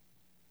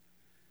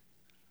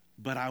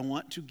 But I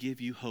want to give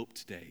you hope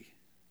today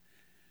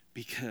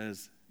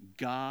because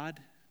God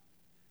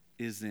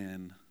is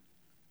in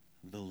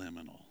the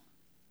liminal.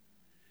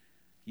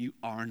 You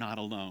are not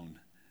alone.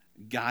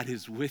 God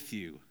is with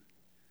you.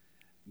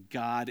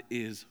 God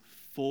is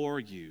for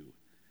you.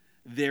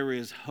 There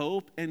is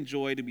hope and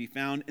joy to be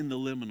found in the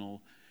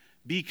liminal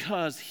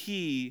because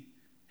he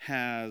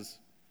has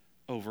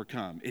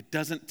overcome. It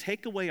doesn't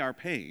take away our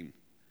pain,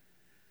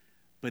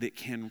 but it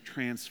can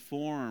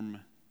transform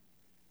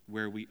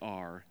where we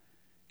are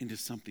into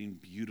something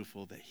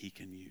beautiful that he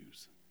can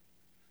use.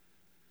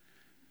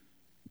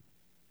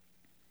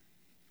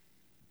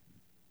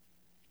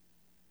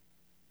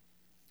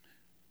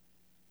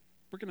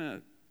 We're going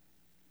to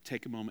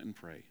take a moment and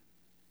pray.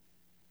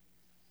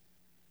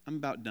 I'm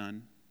about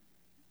done.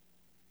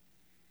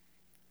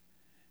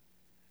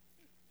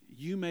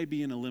 You may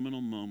be in a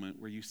liminal moment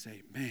where you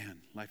say, man,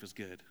 life is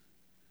good.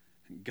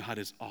 God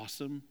is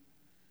awesome.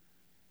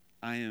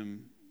 I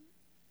am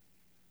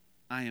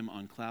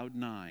on cloud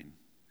 9.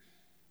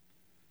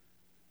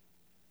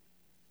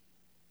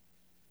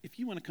 If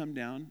you want to come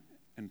down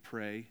and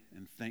pray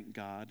and thank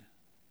God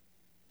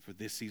for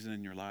this season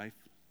in your life,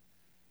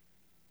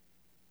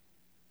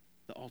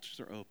 the altars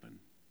are open.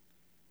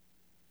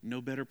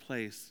 No better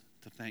place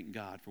to thank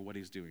God for what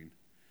he's doing.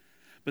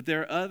 But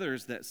there are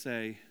others that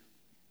say,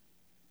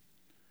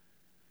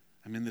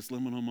 I'm in this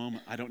liminal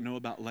moment. I don't know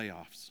about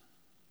layoffs.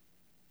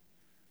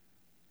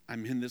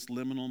 I'm in this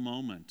liminal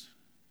moment.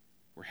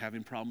 We're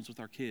having problems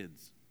with our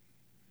kids.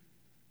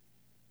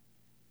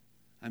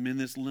 I'm in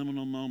this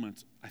liminal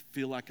moment. I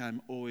feel like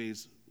I'm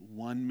always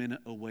 1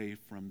 minute away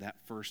from that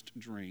first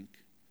drink,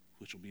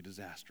 which will be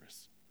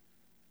disastrous.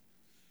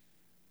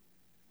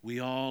 We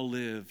all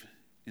live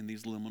in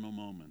these liminal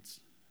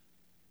moments.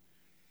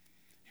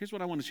 Here's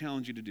what I want to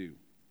challenge you to do.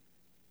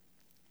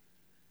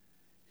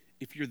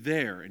 If you're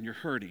there and you're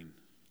hurting,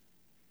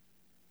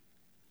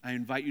 I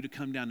invite you to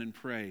come down and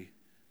pray.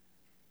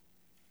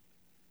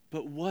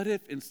 But what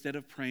if instead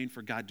of praying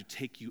for God to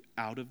take you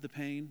out of the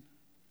pain,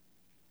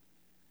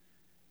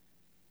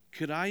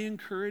 could I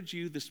encourage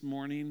you this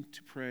morning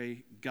to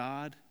pray,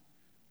 God,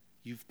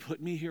 you've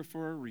put me here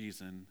for a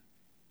reason.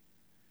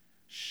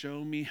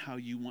 Show me how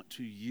you want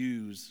to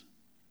use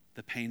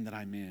the pain that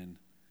I'm in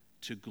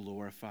to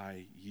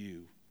glorify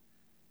you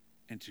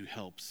and to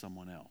help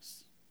someone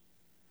else.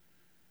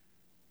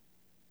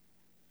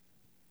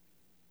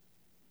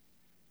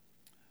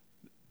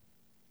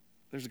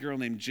 There's a girl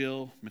named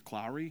Jill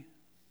McClary.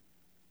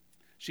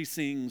 She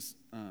sings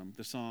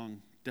the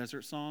song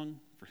Desert Song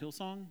for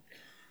Hillsong.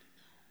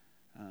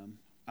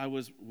 I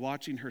was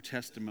watching her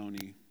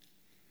testimony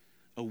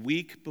a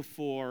week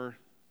before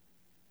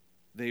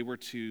they were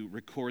to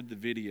record the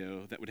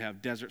video that would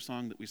have Desert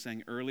Song that we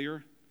sang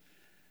earlier.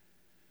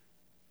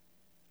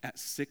 At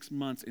 6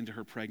 months into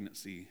her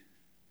pregnancy,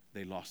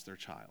 they lost their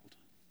child.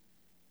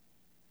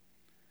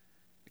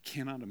 I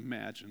cannot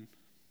imagine.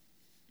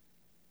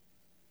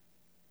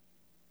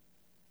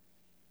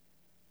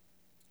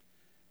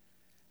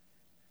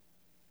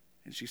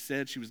 And she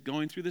said she was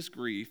going through this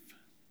grief.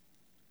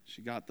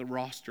 She got the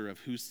roster of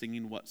who's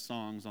singing what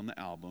songs on the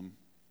album,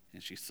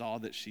 and she saw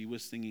that she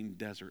was singing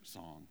Desert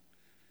Song.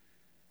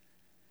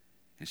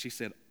 And she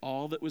said,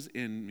 all that was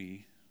in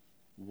me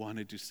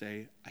wanted to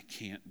say, I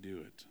can't do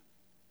it.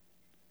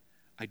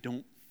 I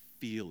don't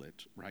feel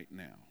it right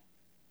now.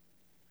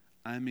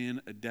 I'm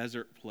in a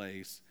desert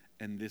place,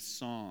 and this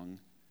song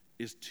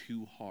is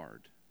too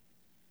hard.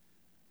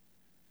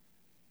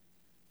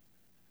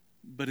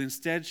 But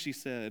instead she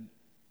said,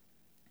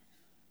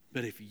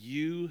 but if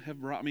you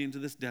have brought me into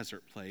this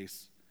desert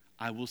place,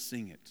 I will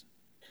sing it.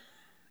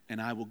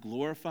 And I will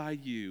glorify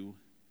you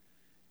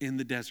in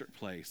the desert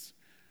place.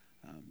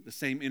 The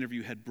same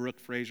interview had Brooke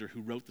Fraser,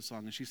 who wrote the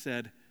song, and she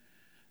said,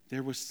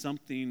 there was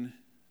something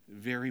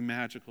very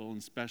magical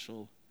and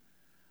special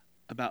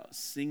about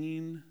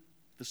singing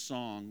the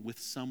song with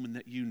someone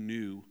that you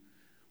knew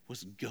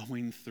was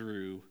going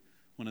through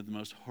one of the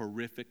most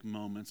horrific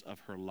moments of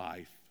her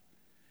life.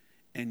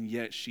 And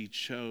yet she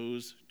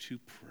chose to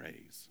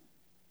praise.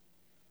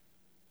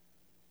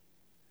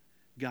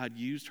 God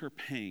used her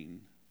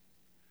pain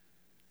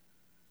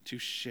to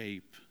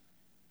shape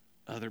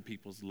other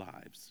people's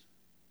lives.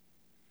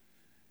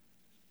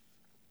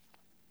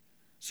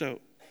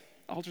 So,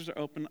 altars are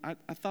open. I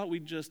thought I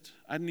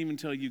didn't even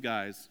tell you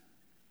guys,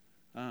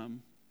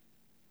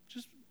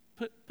 just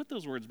put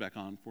those words back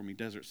on for me,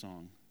 Desert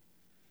Song.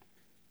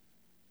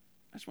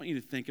 I just want you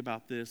to think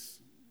about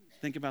this.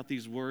 Think about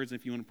these words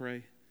if you want to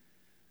pray.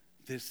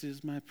 This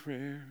is my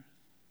prayer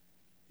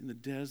in the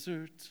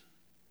desert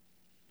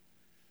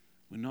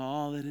when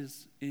all that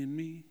is in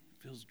me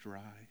feels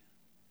dry.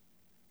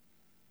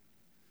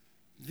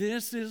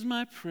 This is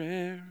my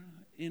prayer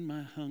in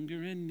my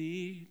hunger and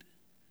need.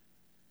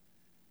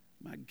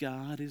 My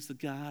God is the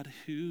God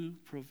who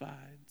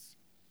provides.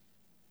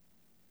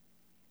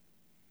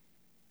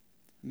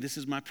 And this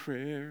is my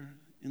prayer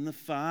in the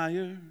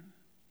fire,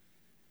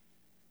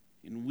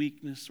 in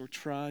weakness or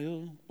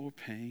trial or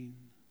pain.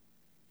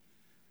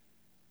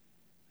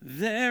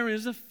 There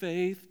is a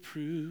faith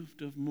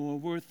proved of more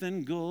worth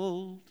than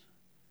gold.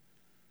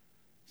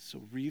 So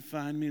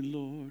refine me,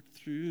 Lord,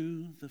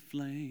 through the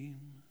flame.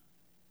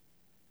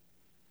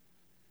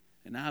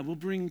 And I will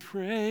bring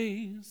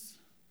praise.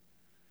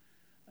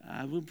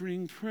 I will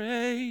bring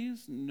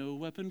praise. No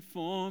weapon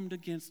formed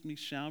against me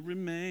shall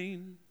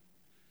remain.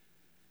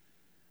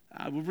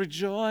 I will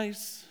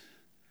rejoice.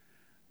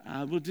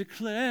 I will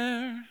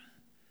declare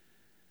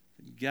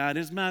that God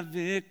is my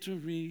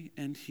victory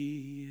and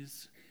He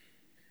is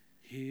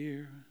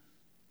here.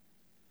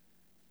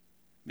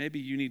 Maybe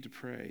you need to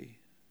pray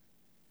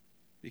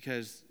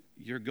because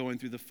you're going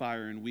through the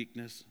fire and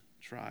weakness,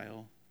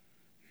 trial,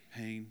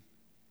 pain.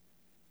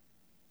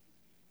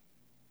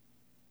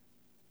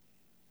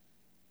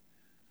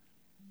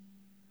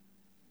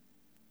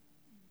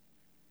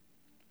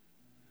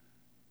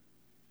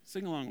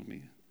 Sing along with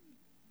me.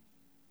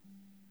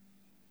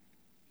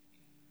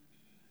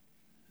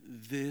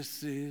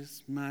 This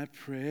is my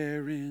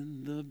prayer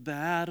in the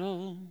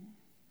battle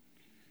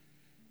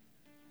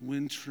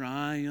when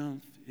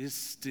triumph is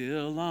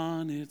still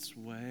on its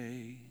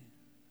way.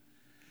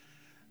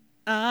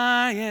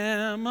 I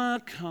am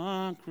a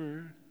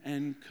conqueror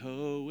and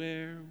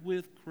co-heir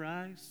with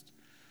Christ,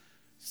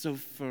 so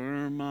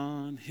firm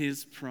on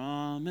His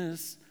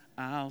promise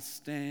I'll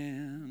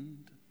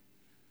stand.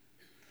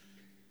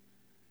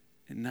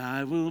 And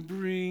I will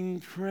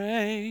bring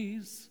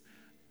praise,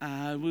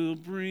 I will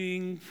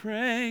bring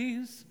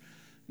praise.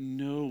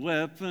 No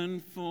weapon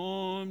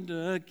formed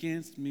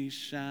against me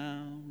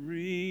shall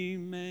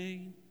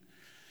remain.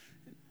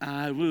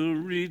 I will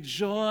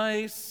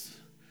rejoice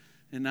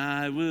and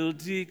I will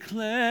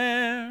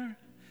declare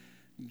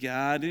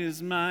God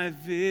is my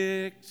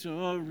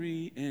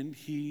victory and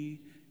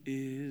He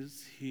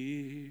is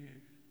here.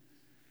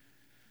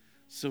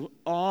 So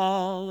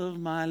all of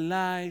my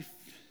life,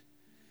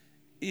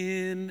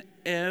 in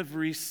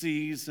every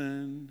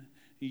season,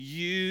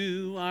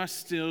 you are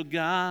still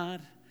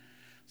God.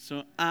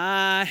 So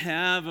I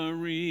have a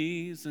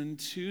reason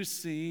to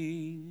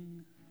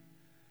sing.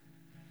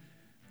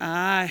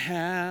 I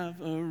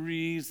have a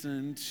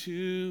reason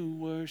to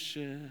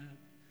worship.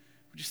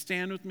 Would you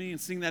stand with me and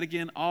sing that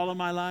again? All of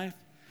my life.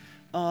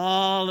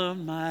 All of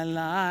my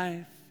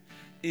life.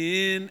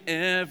 In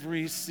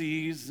every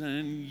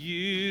season,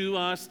 you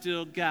are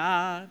still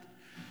God.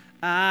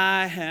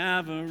 I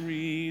have a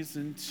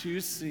reason to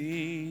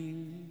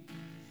sing.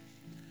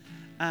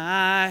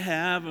 I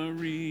have a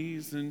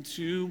reason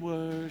to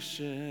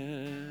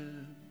worship.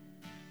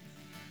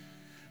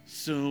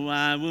 So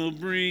I will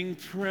bring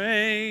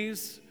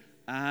praise.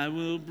 I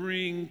will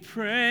bring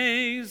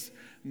praise.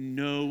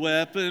 No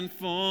weapon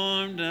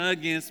formed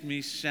against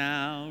me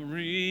shall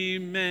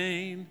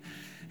remain.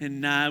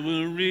 And I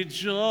will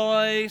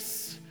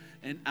rejoice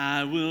and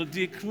I will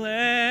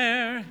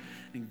declare,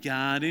 and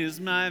God is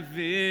my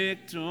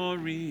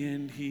victory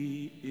and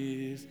He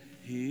is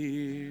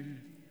here.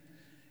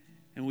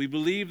 And we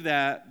believe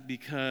that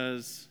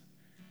because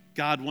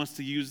God wants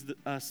to use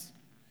us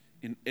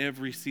in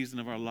every season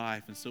of our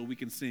life. And so we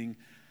can sing,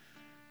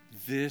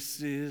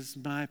 this is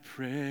my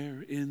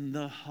prayer in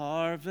the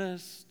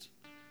harvest,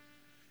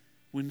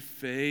 when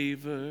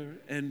favor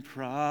and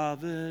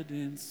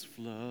providence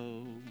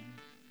flow.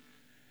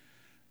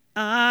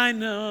 I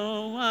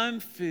know I'm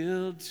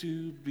filled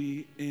to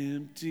be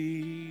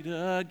emptied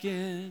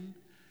again.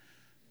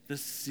 The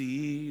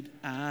seed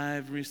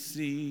I've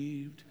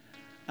received,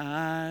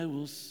 I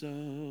will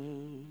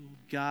sow.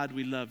 God,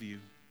 we love you.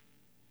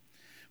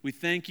 We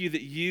thank you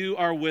that you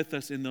are with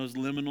us in those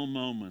liminal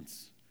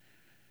moments.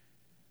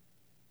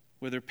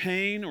 Whether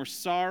pain or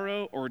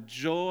sorrow or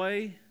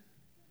joy,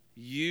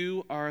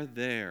 you are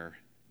there.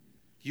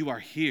 You are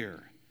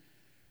here.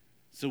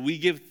 So we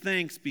give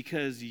thanks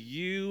because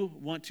you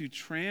want to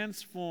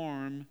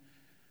transform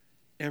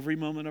every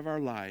moment of our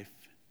life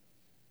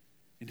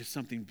into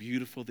something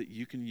beautiful that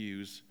you can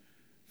use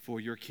for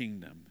your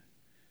kingdom.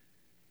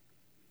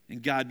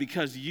 And God,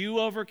 because you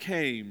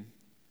overcame,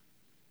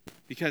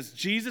 because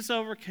Jesus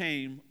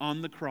overcame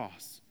on the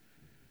cross,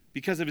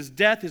 because of his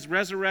death, his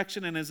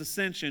resurrection, and his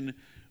ascension,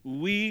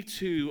 we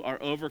too are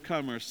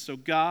overcomers. So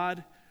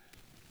God,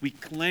 we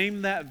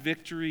claim that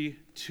victory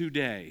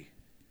today,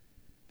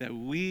 that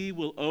we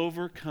will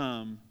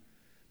overcome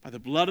by the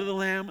blood of the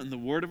Lamb and the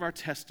word of our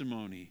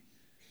testimony.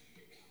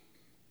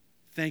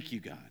 Thank you,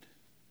 God.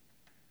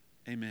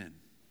 Amen.